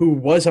Zedong, who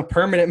was a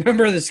permanent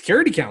member of the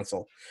Security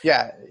Council.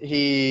 Yeah,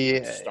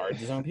 he starved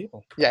his own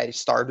people. Yeah, he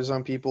starved his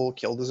own people,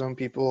 killed his own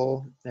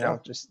people.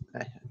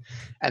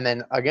 And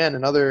then again,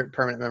 another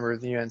permanent member of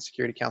the UN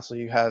Security Council.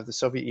 You have the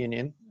Soviet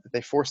Union.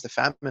 They forced a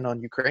famine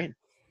on Ukraine.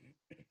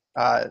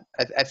 I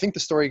think the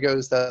story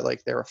goes that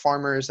like there were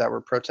farmers that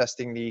were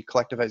protesting the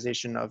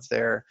collectivization of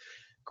their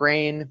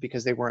grain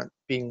because they weren't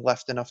being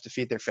left enough to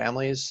feed their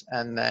families,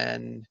 and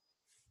then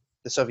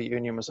the Soviet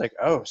Union was like,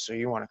 "Oh, so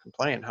you want to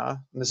complain, huh?"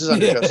 And this is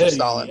under Joseph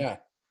Stalin. Yeah.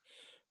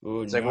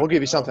 Ooh, It's like, no, we'll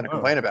give you no, something to no.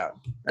 complain about.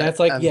 Right? That's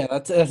like, And, yeah,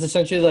 that's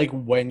essentially like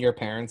when your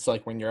parents,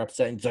 like when you're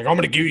upset, and it's like, I'm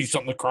gonna give you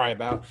something to cry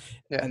about,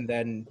 Yeah. and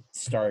then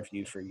starve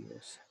you for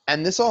years.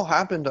 And this all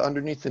happened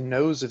underneath the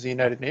nose of the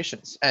United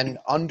Nations, and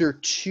under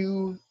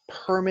two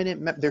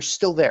permanent. They're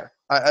still there.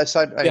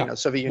 Aside, Yeah.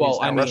 Soviet Union's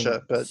Well, now I mean,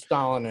 Russia, but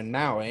Stalin and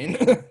Mao ain't.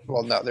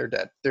 well, no, they're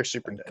dead. They're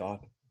super Thank dead. God.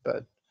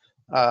 But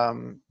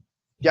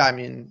yeah, I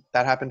mean,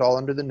 that happened all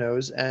under the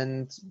nose,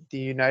 and the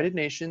United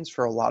Nations,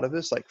 for a lot of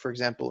this, like for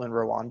example in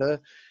Rwanda,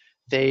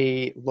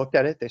 they looked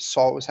at it, they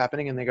saw what was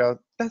happening, and they go,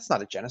 "That's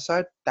not a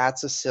genocide.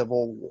 That's a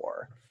civil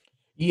war."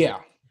 Yeah.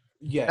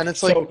 Yeah. And it's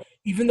So like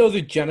even though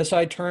the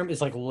genocide term is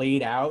like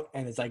laid out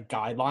and it's like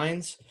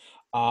guidelines,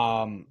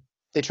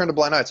 they turned a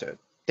blind eye to it.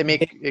 They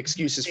make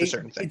excuses for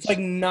certain things. it's like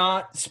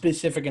not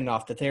specific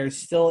enough that they're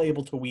still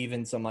able to weave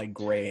in some like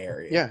gray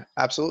area. Yeah,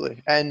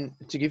 absolutely. And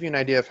to give you an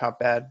idea of how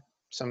bad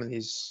some of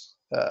these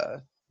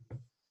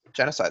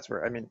genocides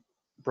were, I mean,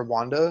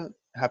 Rwanda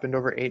happened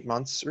over 8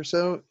 months or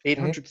so.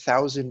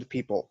 800,000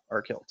 people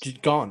are killed,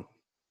 Just gone.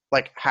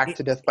 like hacked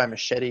to death by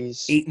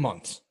machetes. 8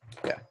 months.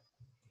 Yeah.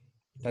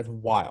 That's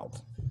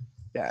wild.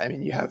 Yeah, I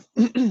mean, you have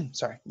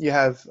you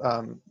have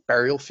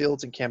burial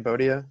fields in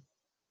Cambodia.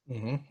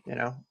 Mm-hmm. You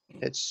know,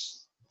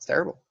 it's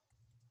terrible.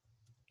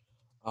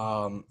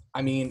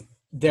 I mean,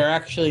 there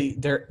are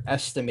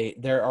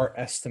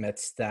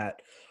estimates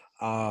that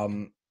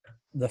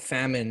the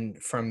famine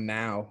from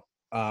Mao.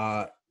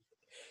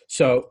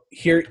 So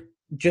here,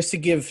 just to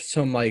give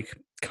some like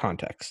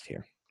context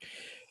here,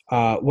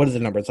 what are the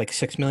numbers? Like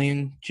 6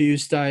 million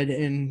Jews died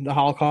in the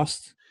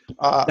Holocaust.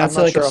 I'm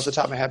not sure off the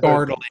top of my head.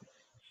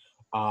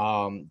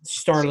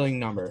 Startling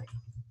number.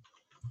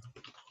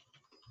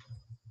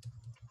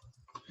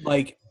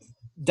 Like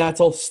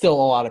that's still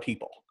a lot of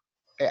people.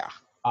 Yeah.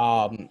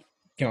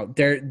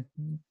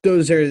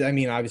 Those are. I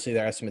mean, obviously,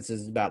 their estimates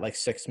is about like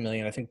 6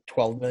 million. I think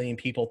 12 million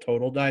people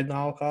total died in the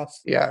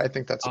Holocaust. Yeah, I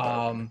think that's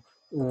about.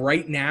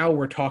 Right now,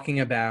 we're talking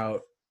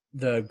about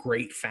the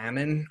Great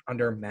Famine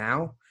under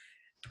Mao,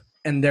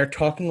 and they're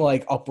talking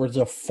like upwards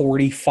of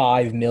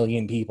 45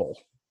 million people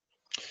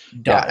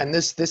died. Yeah, and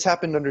this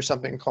happened under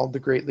something called the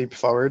Great Leap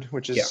Forward,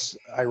 which is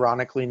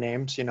ironically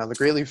named. You know, the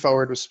Great Leap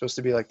Forward was supposed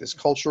to be like this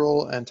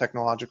cultural and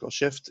technological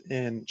shift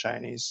in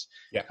Chinese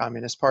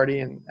Communist Party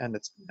and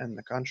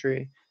the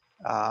country,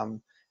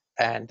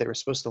 and they were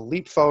supposed to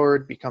leap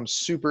forward, become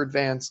super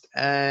advanced,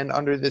 and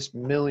under this,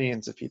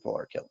 millions of people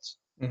are killed.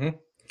 Mm-hmm.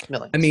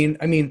 Millions.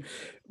 I mean,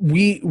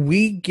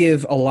 we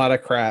give a lot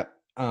of crap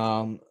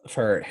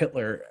for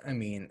Hitler. I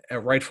mean,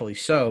 rightfully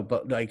so,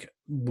 but like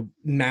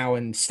Mao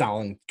and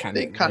Stalin kind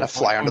of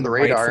fly under the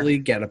radar. Rightfully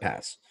get a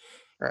pass.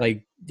 Right.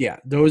 Like, yeah,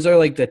 those are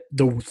like the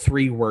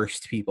three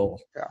worst people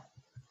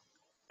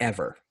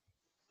ever.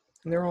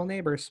 And they're all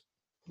neighbors.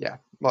 Yeah.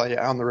 Well,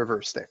 yeah, on the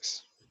river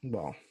Styx.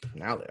 Well,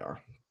 now they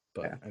are.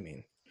 But I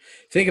mean,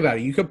 think about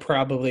it. You could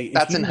probably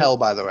that's in hell,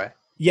 by the way.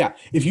 Yeah,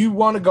 if you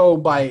want to go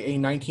by a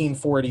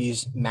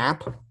 1940s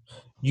map,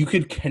 you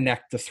could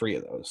connect the three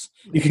of those.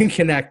 You can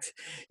connect,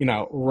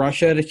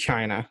 Russia to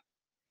China,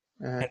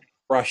 and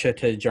Russia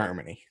to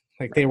Germany.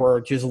 Like they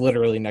were just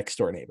literally next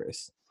door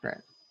neighbors. Right.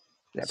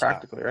 Yeah,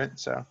 practically, right?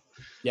 So.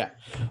 Yeah.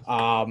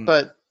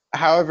 But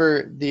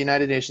however, the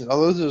United Nations,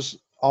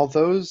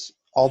 although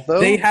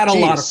they had a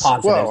lot of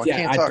positives. Whoa,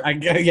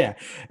 yeah,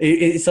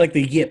 it's like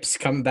the yips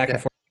coming back and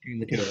forth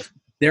between the two of us.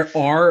 There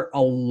are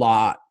a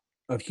lot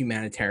of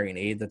humanitarian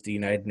aid that the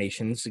United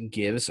Nations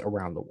gives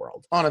around the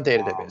world on a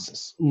day-to-day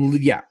basis.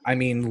 Yeah, I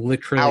mean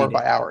literally hour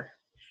by hour.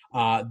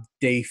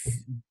 They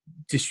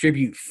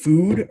distribute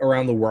food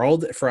around the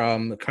world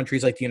from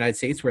countries like the United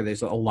States where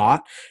there's a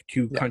lot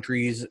to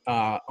countries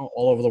all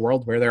over the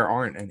world where there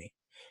aren't any.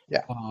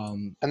 Yeah,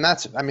 and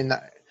that it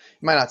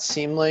might not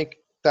seem like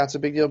that's a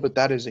big deal, but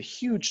that is a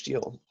huge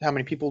deal. How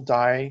many people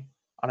die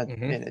on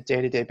in a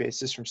day-to-day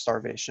basis from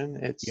starvation?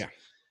 It's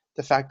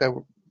the fact that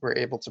we're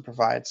able to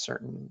provide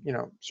certain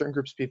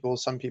groups of people,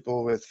 some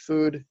people with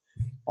food.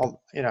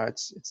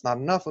 It's not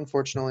enough,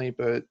 unfortunately,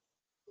 but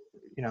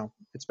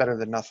it's better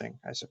than nothing,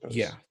 I suppose.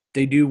 Yeah,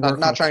 they do work.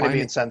 Not trying to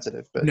be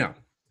insensitive, but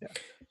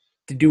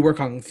they do work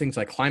on things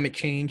like climate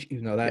change.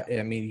 Even though that,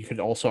 I mean, you could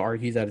also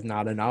argue that it's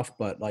not enough,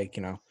 but they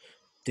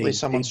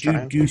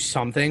do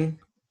something.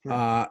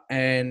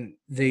 And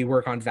they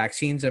work on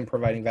vaccines and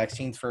providing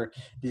vaccines for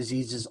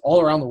diseases all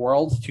around the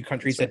world to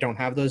countries that don't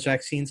have those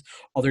vaccines.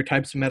 Other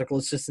types of medical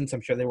assistance.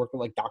 I'm sure they work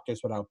with like Doctors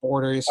Without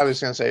Borders. I was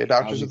going to say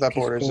Doctors Without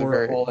Borders are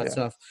very all that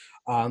stuff.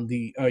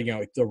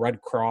 The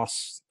Red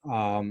Cross,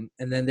 and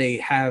then they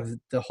have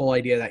the whole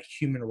idea that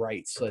human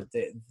rights,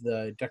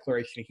 the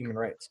Declaration of Human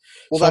Rights.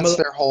 Well, that's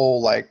their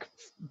whole like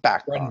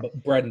backbone,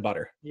 bread and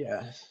butter.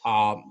 Yeah.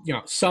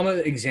 Some of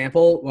the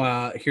example.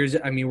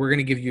 We're going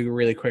to give you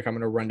really quick. I'm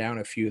going to run down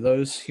a few of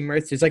those human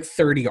rights. There's like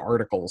 30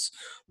 articles.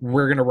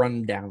 We're going to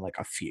run down like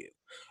a few.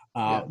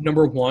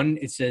 Number one,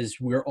 it says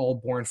we're all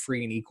born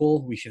free and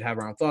equal. We should have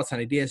our own thoughts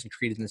and ideas and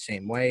treated in the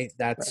same way.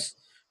 That's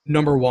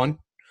number one.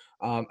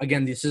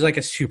 Again, this is like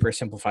a super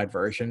simplified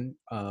version.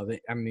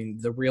 I mean,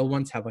 the real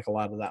ones have like a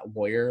lot of that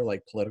lawyer,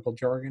 like political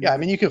jargon. Yeah, I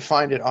mean, you can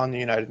find it on the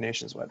United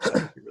Nations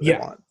website if you really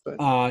want.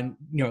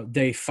 But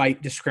they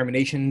fight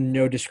discrimination,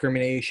 no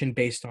discrimination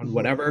based on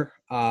whatever.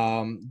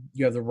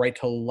 You have the right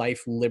to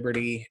life,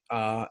 liberty,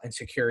 and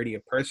security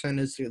of person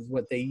is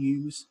what they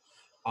use.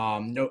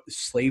 No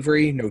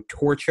slavery, no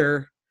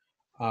torture.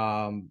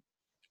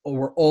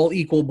 We're all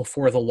equal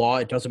before the law.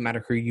 It doesn't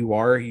matter who you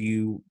are.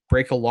 You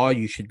break a law,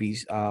 you should be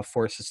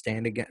forced to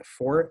stand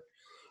for it.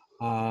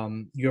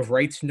 You have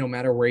rights no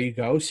matter where you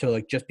go. So,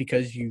 like, just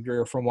because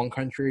you're from one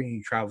country and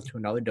you travel to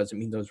another doesn't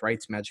mean those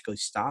rights magically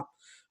stop.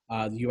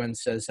 The UN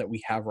says that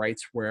we have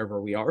rights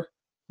wherever we are.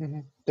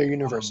 They're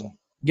universal.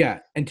 Yeah,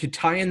 and to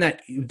tie in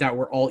that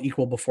we're all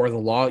equal before the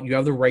law, you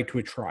have the right to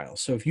a trial.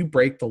 So if you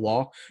break the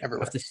law, you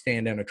have to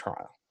stand in a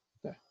trial.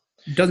 Yeah.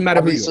 It doesn't matter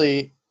Obviously, who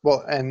you are.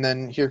 Well, and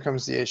then here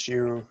comes the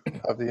issue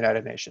of the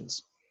United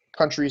Nations.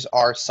 Countries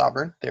are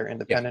sovereign; they're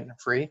independent and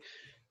free.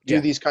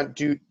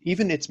 Do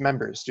even its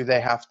members, do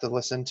they have to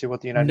listen to what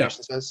the United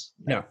Nations says?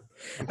 No.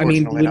 I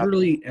mean,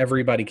 literally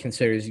everybody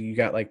considers. You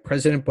got like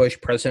President Bush,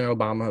 President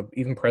Obama,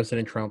 even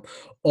President Trump.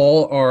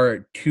 All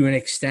are, to an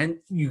extent,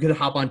 you could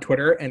hop on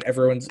Twitter and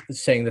everyone's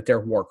saying that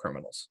they're war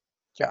criminals.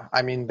 Yeah,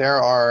 I mean,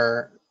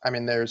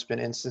 there's been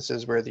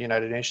instances where the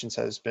United Nations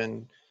has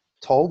been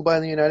told by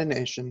the United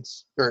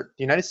Nations, or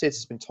the United States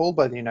has been told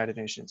by the United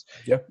Nations,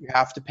 you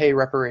have to pay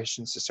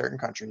reparations to certain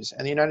countries.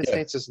 And the United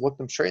States has looked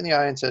them straight in the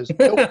eye and says,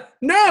 nope.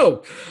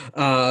 No!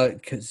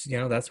 Because,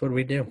 that's what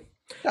we do.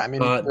 Yeah, I mean,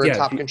 we're a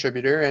top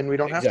contributor and we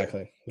don't have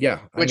to.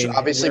 Yeah. Which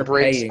obviously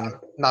breaks,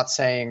 not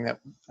saying that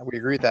we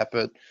agree with that,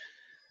 but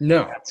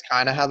that's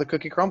kind of how the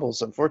cookie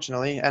crumbles,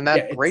 unfortunately. And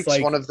that breaks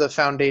one of the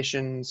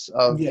foundations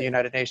of the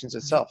United Nations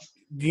itself.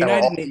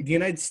 The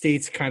United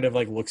States kind of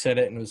like looks at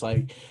it and was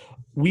like,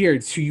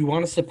 weird. So you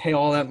want us to pay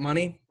all that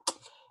money?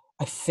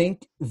 I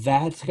think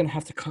that's going to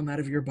have to come out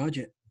of your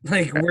budget.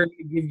 Like, we're going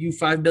to give you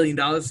 $5 billion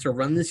to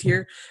run this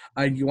year.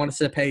 You want us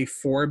to pay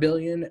 $4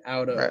 billion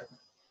out of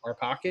our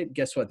pocket?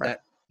 Guess what?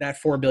 That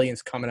 $4 billion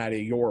is coming out of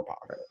your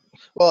pocket.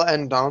 Well,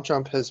 and Donald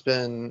Trump has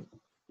been,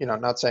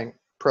 not saying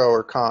pro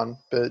or con,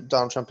 but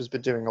Donald Trump has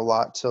been doing a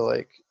lot to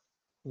like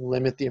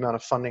limit the amount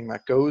of funding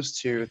that goes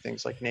to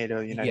things like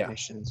NATO, United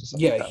Nations, and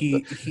stuff like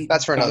that.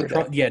 That's for another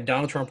day.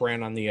 Donald Trump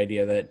ran on the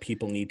idea that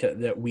people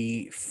that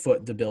we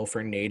foot the bill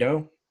for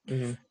NATO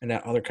and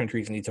that other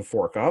countries need to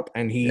fork up.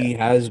 And he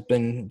has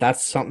been,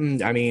 that's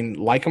something, I mean,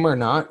 like him or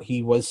not,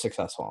 he was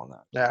successful on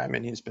that. Yeah, I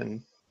mean, he's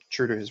been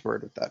true to his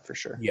word with that for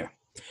sure. Yeah.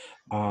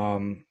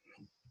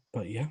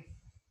 But yeah.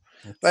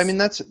 I mean,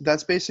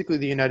 that's basically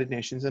the United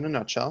Nations in a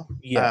nutshell.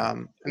 Yeah.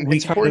 And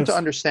it's important to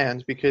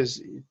understand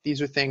because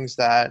these are things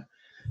that,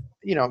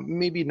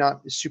 maybe not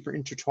super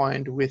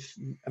intertwined with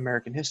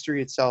American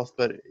history itself,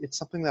 but it's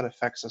something that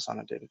affects us on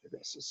a day-to-day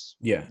basis.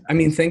 Yeah. I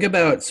mean,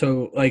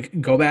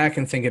 go back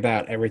and think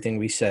about everything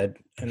we said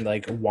and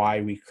like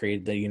why we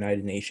created the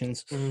United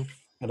Nations. And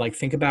like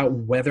think about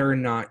whether or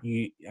not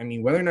you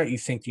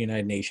think the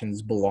United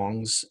Nations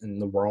belongs in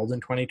the world in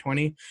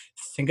 2020.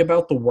 Think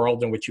about the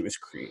world in which it was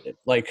created.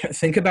 Like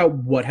think about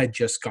what had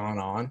just gone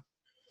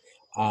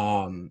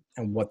on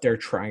and what they're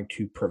trying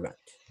to prevent.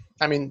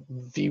 I mean,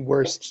 the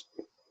worst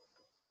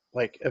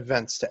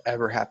events to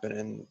ever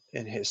happen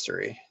in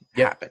history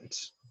happened.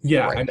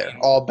 Yeah. Right there.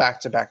 All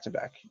back to back to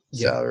back.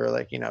 So we're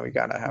like, we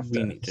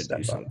need to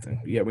do something.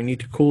 Yeah, we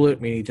need to cool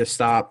it. We need to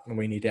stop, and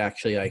we need to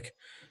actually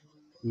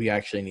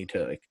need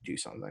to do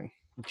something.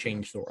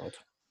 Change the world.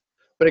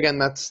 But again,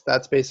 that's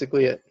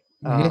basically it.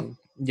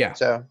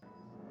 So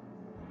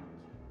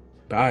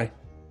bye.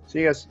 See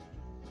you guys.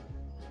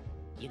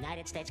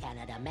 United States,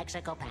 Canada,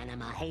 Mexico,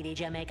 Panama, Haiti,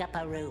 Jamaica,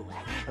 Peru,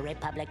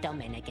 Republic,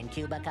 Dominican,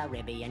 Cuba,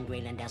 Caribbean,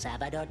 Greenland, El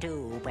Salvador,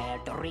 too,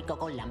 Puerto Rico,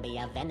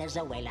 Colombia,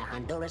 Venezuela,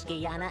 Honduras,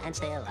 Guyana, and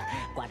still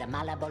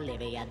Guatemala,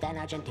 Bolivia, then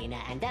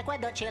Argentina, and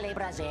Ecuador, Chile,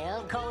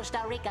 Brazil,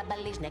 Costa Rica,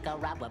 Belize,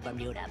 Nicaragua,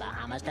 Bermuda,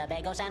 Bahamas,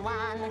 Tobago, San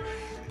Juan,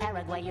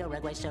 Paraguay,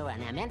 Uruguay,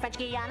 Suriname, and French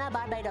Guiana,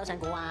 Barbados, and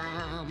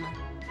Guam.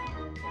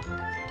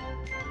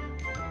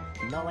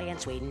 Norway and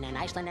Sweden and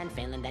Iceland and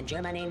Finland and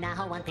Germany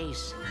now one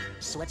piece.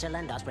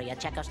 Switzerland, Austria,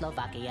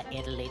 Czechoslovakia,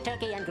 Italy,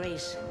 Turkey and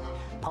Greece.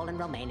 Poland,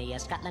 Romania,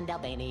 Scotland,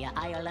 Albania,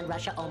 Ireland,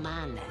 Russia,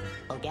 Oman.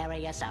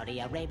 Bulgaria, Saudi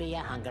Arabia,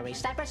 Hungary,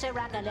 Cyprus,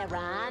 Iraq and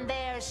Iran.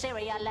 There's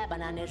Syria,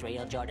 Lebanon,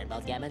 Israel, Jordan,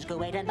 both Yemen,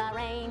 Kuwait and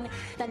Bahrain.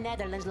 The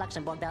Netherlands,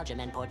 Luxembourg, Belgium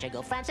and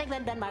Portugal, France,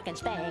 England, Denmark and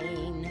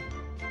Spain.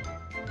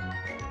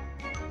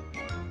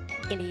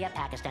 India,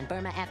 Pakistan,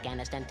 Burma,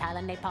 Afghanistan,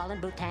 Thailand, Nepal,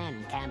 and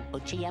Bhutan,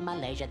 Cambodia,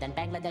 Malaysia, then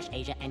Bangladesh,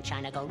 Asia, and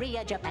China,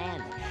 Korea,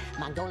 Japan,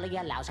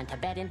 Mongolia, Laos, and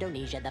Tibet,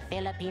 Indonesia, the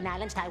Philippine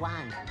Islands,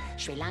 Taiwan,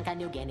 Sri Lanka,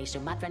 New Guinea,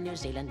 Sumatra, New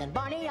Zealand, and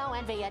Borneo,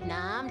 and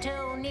Vietnam,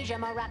 Tunisia,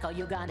 Morocco,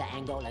 Uganda,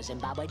 Angola,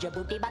 Zimbabwe,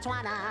 Djibouti,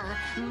 Botswana,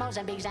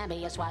 Mozambique,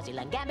 Zambia,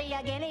 Swaziland,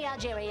 Gambia, Guinea,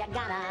 Algeria,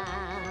 Ghana.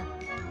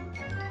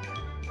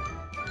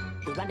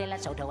 Burundi,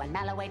 Lesotho, and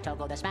Malawi,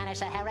 Togo, the Spanish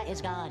Sahara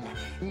is gone.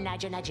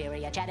 Niger,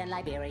 Nigeria, Chad and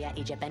Liberia,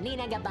 Egypt, Benin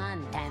and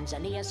Gabon,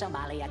 Tanzania,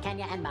 Somalia,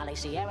 Kenya and Mali,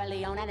 Sierra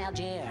Leone and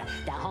Algeria,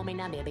 Dahomey,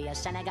 Namibia,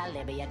 Senegal,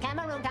 Libya,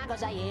 Cameroon, Congo,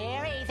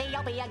 Zaire,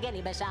 Ethiopia,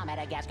 Guinea-Bissau,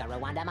 Madagascar,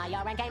 Rwanda,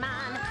 Major and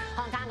Cayman,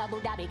 Hong Kong, Abu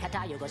Dhabi,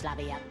 Qatar,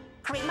 Yugoslavia,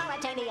 Crete,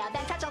 Mauritania,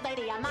 then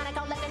Transylvania,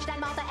 Monaco, Liechtenstein,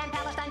 Malta, and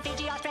Palestine,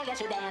 Fiji, Australia,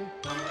 Sudan.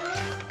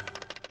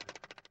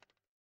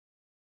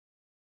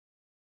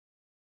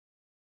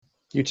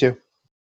 You too.